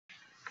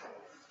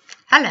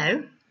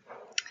Hello,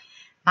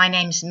 my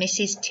name's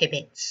Mrs.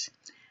 Tibbets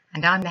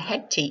and I'm the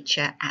head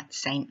teacher at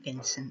St.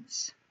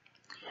 Vincent's.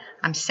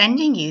 I'm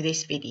sending you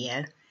this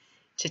video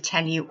to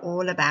tell you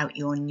all about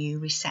your new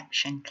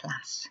reception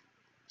class.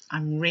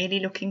 I'm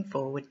really looking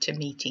forward to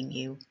meeting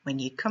you when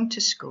you come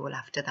to school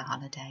after the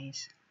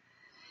holidays.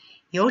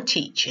 Your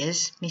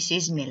teachers,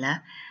 Mrs.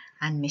 Miller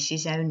and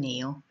Mrs.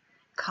 O'Neill,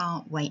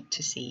 can't wait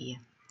to see you.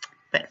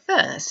 But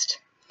first,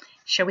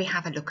 shall we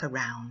have a look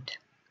around?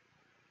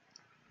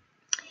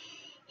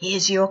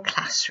 Here's your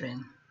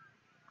classroom.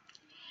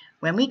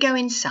 When we go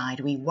inside,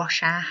 we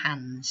wash our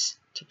hands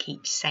to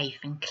keep safe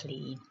and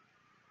clean.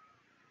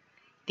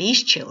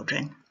 These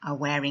children are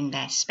wearing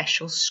their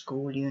special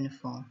school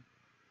uniform.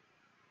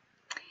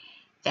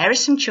 There are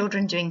some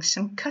children doing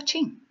some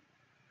cutting.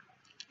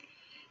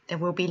 There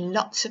will be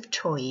lots of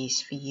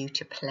toys for you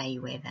to play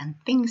with and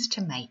things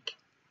to make.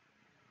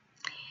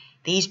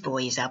 These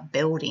boys are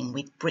building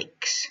with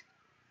bricks,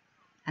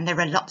 and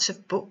there are lots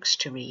of books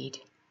to read.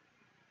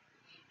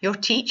 Your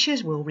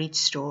teachers will read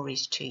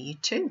stories to you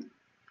too.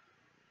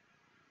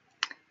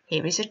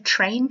 Here is a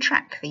train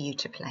track for you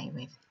to play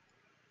with.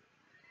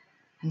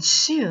 And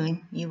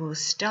soon you will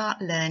start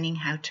learning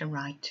how to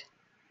write.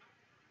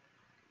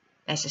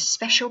 There's a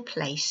special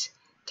place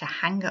to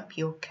hang up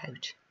your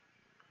coat.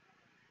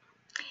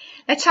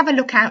 Let's have a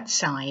look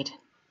outside.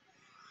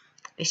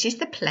 This is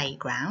the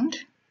playground.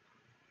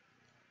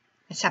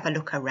 Let's have a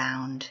look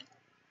around.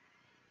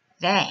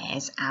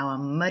 There's our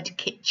mud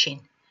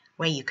kitchen,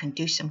 where you can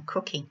do some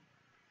cooking.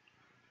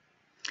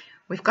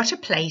 We've got a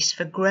place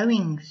for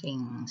growing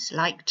things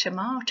like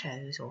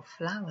tomatoes or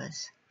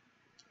flowers.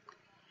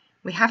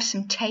 We have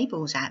some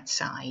tables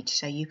outside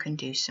so you can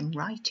do some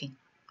writing.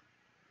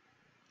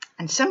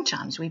 And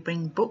sometimes we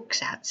bring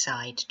books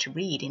outside to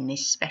read in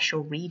this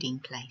special reading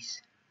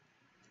place.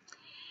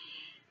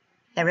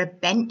 There are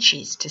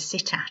benches to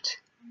sit at.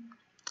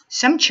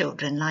 Some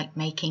children like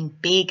making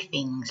big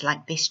things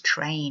like this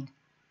train.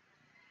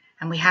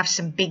 And we have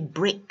some big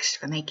bricks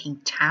for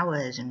making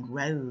towers and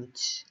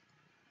roads.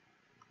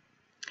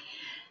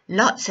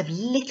 Lots of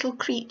little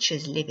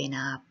creatures live in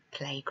our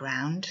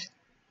playground,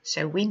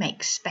 so we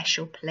make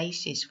special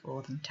places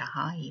for them to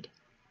hide.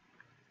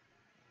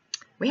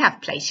 We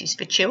have places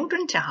for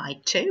children to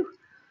hide too,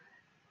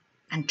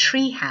 and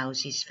tree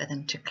houses for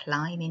them to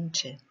climb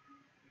into.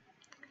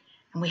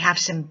 And we have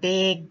some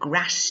big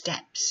grass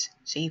steps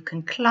so you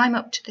can climb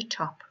up to the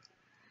top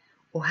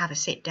or have a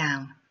sit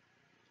down.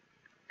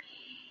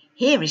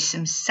 Here is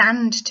some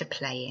sand to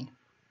play in,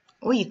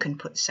 or you can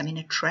put some in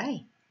a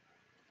tray.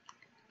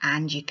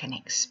 And you can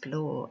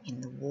explore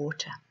in the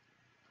water.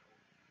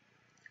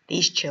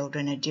 These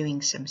children are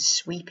doing some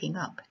sweeping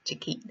up to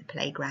keep the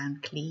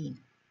playground clean.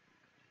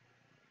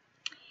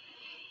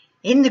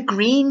 In the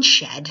green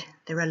shed,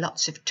 there are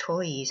lots of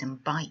toys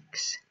and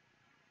bikes.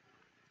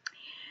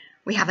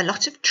 We have a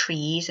lot of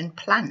trees and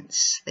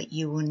plants that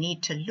you will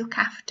need to look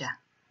after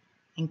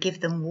and give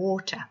them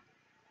water.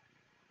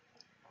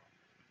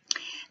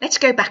 Let's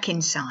go back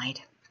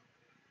inside.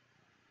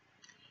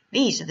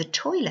 These are the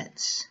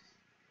toilets,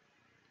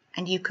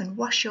 and you can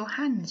wash your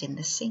hands in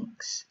the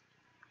sinks.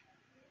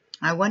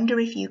 I wonder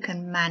if you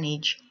can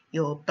manage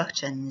your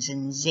buttons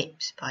and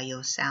zips by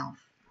yourself.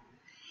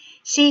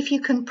 See if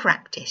you can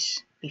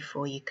practice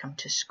before you come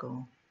to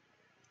school.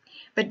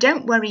 But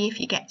don't worry if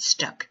you get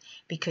stuck,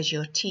 because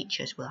your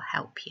teachers will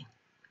help you.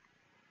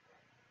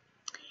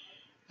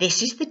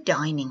 This is the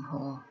dining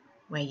hall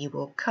where you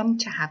will come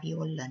to have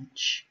your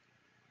lunch.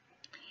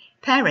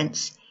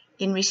 Parents,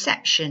 in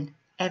reception,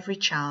 every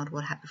child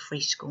will have a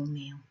free school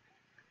meal.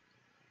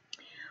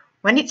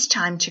 When it's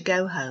time to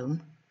go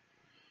home,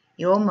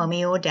 your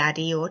mummy or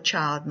daddy or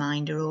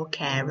childminder or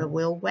carer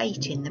will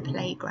wait in the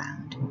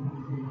playground,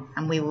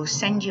 and we will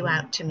send you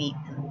out to meet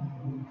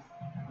them.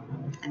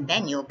 And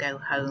then you'll go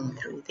home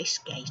through this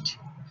gate.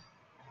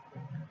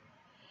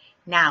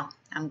 Now,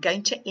 I'm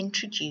going to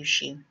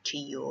introduce you to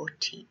your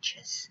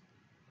teachers.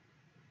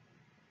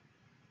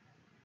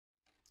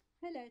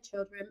 Hello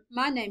children,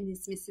 my name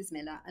is Mrs.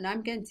 Miller and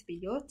I'm going to be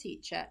your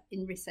teacher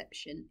in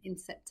reception in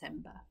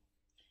September.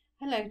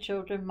 Hello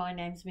children, my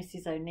name's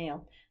Mrs.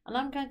 O'Neill and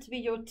I'm going to be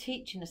your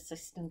teaching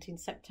assistant in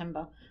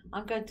September.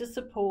 I'm going to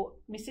support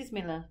Mrs.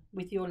 Miller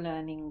with your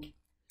learning.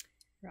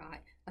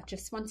 Right, I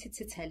just wanted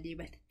to tell you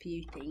a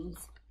few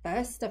things.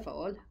 First of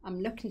all,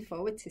 I'm looking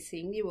forward to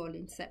seeing you all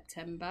in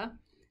September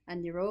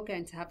and you're all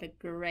going to have a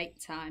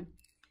great time.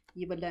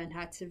 You will learn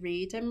how to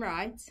read and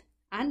write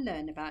and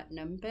learn about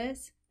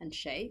numbers and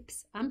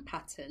shapes and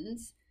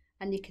patterns,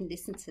 and you can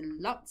listen to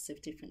lots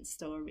of different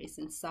stories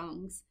and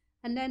songs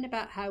and learn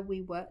about how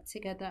we work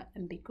together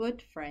and be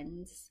good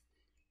friends.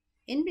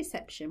 In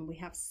reception we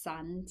have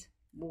sand,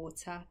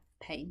 water,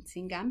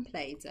 painting and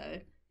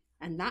Play-Doh,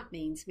 and that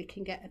means we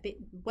can get a bit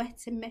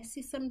wet and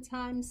messy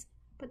sometimes,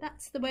 but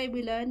that's the way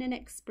we learn and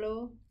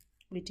explore.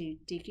 We do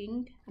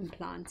digging and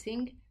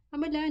planting,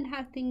 and we learn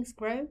how things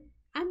grow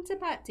and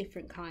about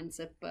different kinds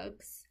of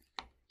bugs.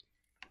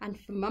 And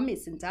for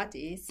mummies and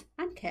daddies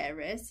and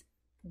carers,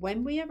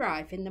 when we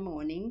arrive in the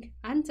morning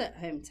and at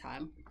home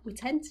time, We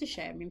tend to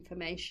share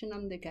information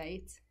on the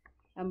gate,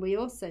 and we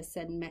also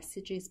send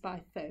messages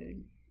by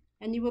phone,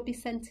 and you will be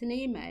sent an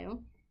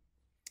email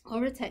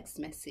or a text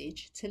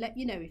message to let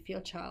you know if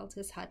your child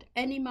has had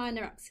any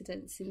minor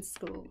accidents in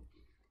school.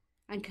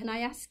 And can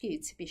I ask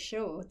you to be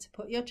sure to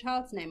put your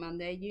child's name on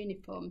their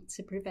uniform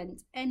to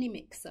prevent any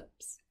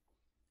mix-ups.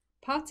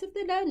 Part of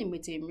the learning we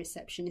do in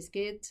reception is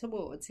geared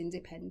towards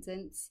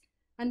independence,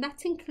 and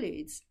that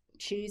includes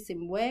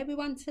choosing where we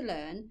want to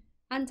learn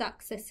and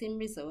accessing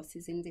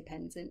resources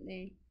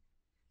independently.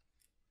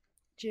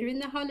 During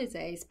the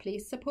holidays,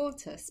 please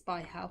support us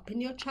by helping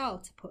your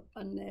child to put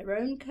on their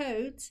own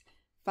coats,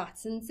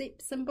 fasten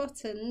zips and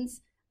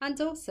buttons,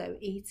 and also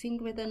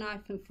eating with a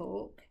knife and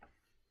fork.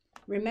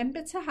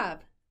 Remember to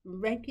have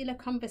regular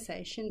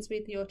conversations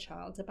with your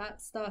child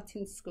about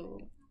starting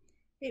school.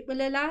 It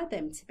will allow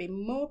them to be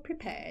more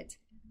prepared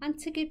and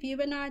to give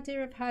you an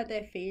idea of how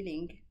they're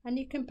feeling, and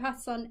you can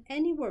pass on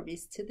any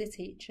worries to the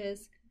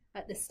teachers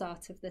at the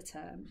start of the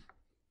term.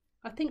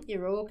 I think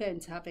you're all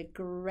going to have a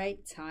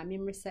great time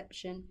in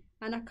reception,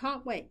 and I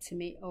can't wait to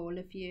meet all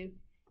of you.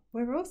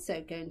 We're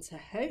also going to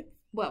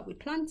we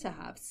plan to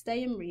have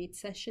stay and read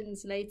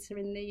sessions later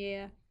in the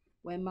year,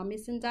 where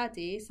mummies and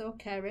daddies or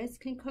carers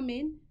can come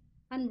in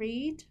and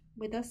read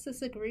with us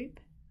as a group,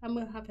 and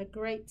we'll have a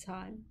great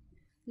time.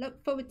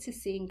 Look forward to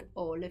seeing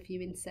all of you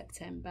in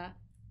September.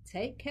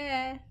 Take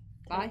care.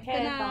 Bye for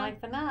now. Bye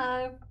for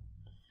now.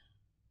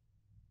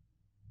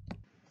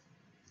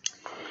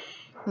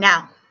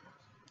 Now,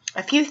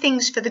 a few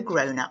things for the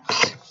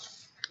grown-ups.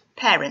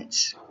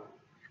 Parents,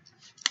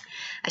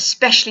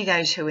 especially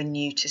those who are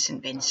new to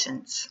St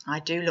Vincent's, I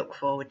do look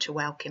forward to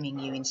welcoming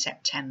you in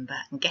September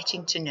and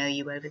getting to know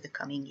you over the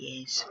coming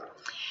years.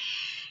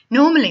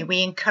 Normally,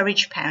 we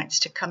encourage parents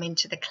to come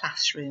into the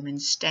classroom and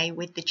stay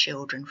with the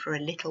children for a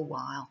little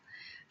while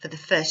for the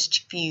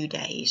first few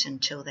days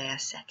until they are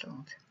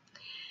settled.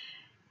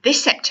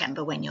 This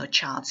September, when your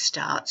child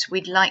starts,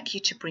 we'd like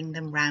you to bring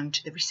them round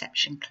to the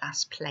reception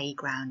class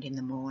playground in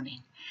the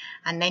morning,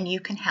 and then you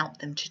can help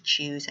them to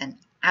choose an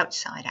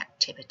outside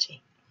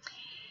activity.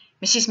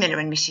 Mrs Miller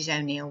and Mrs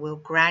O'Neill will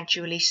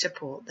gradually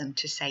support them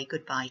to say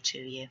goodbye to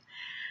you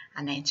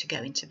and then to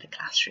go into the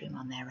classroom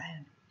on their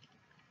own.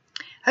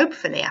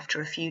 Hopefully, after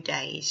a few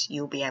days,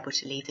 you'll be able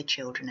to leave the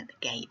children at the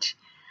gate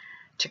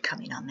to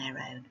come in on their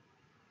own.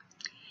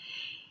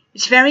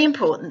 It's very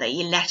important that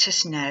you let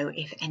us know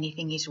if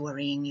anything is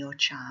worrying your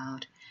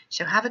child,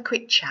 so have a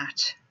quick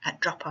chat at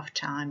drop-off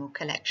time or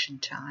collection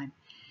time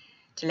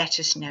to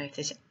let us know if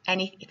there's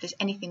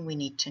anything we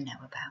need to know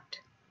about.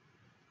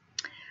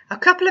 A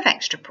couple of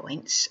extra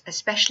points,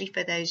 especially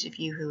for those of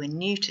you who are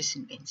new to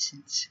St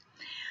Vincent's.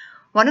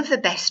 One of the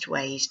best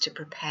ways to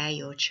prepare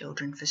your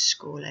children for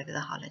school over the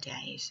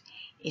holidays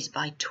is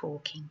by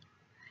talking.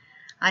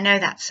 I know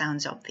that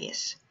sounds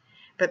obvious,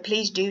 but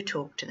please do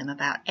talk to them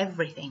about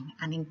everything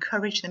and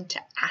encourage them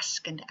to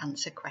ask and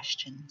answer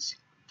questions.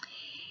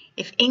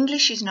 If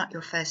English is not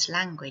your first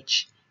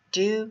language,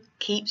 do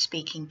keep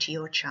speaking to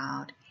your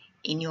child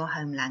in your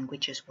home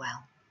language as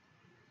well.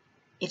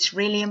 It's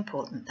really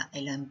important that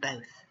they learn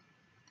both,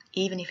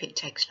 even if it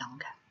takes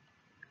longer.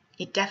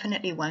 It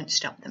definitely won't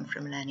stop them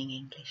from learning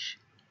English.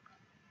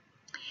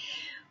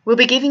 We'll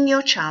be giving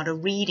your child a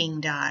reading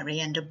diary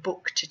and a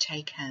book to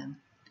take home.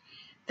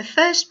 The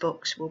first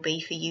books will be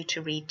for you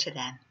to read to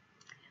them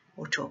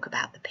or talk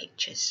about the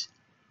pictures.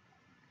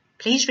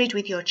 Please read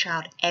with your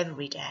child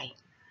every day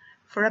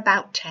for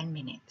about 10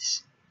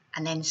 minutes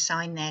and then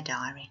sign their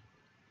diary.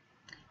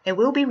 There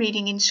will be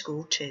reading in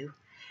school too,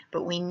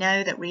 but we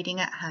know that reading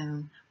at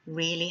home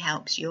really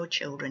helps your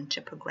children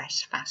to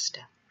progress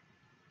faster.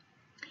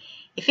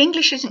 If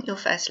English isn't your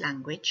first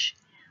language,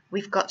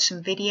 we've got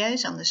some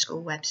videos on the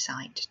school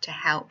website to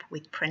help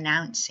with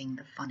pronouncing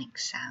the phonic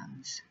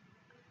sounds.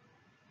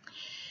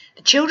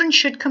 The children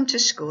should come to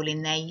school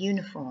in their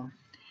uniform.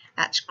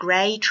 That's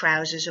grey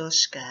trousers or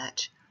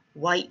skirt,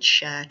 white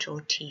shirt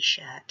or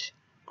t-shirt,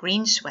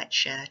 green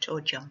sweatshirt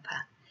or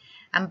jumper,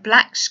 and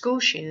black school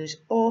shoes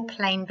or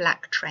plain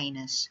black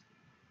trainers.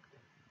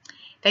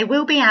 They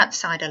will be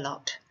outside a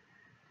lot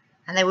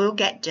and they will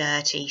get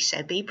dirty,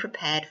 so be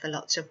prepared for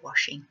lots of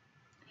washing.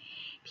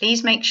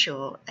 Please make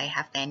sure they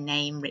have their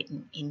name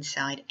written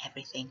inside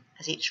everything,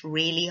 as it's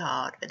really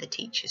hard for the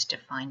teachers to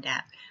find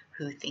out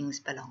who things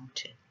belong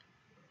to.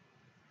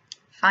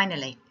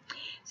 Finally,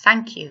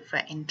 thank you for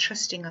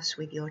entrusting us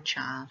with your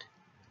child.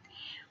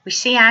 We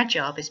see our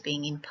job as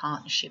being in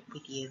partnership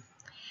with you,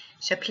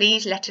 so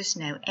please let us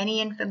know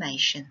any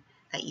information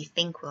that you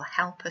think will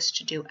help us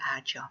to do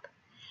our job,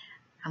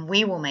 and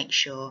we will make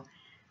sure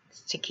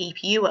to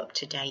keep you up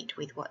to date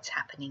with what's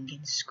happening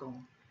in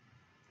school.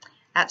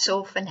 That's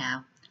all for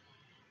now.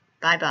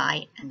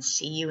 Bye-bye and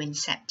see you in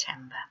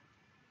September.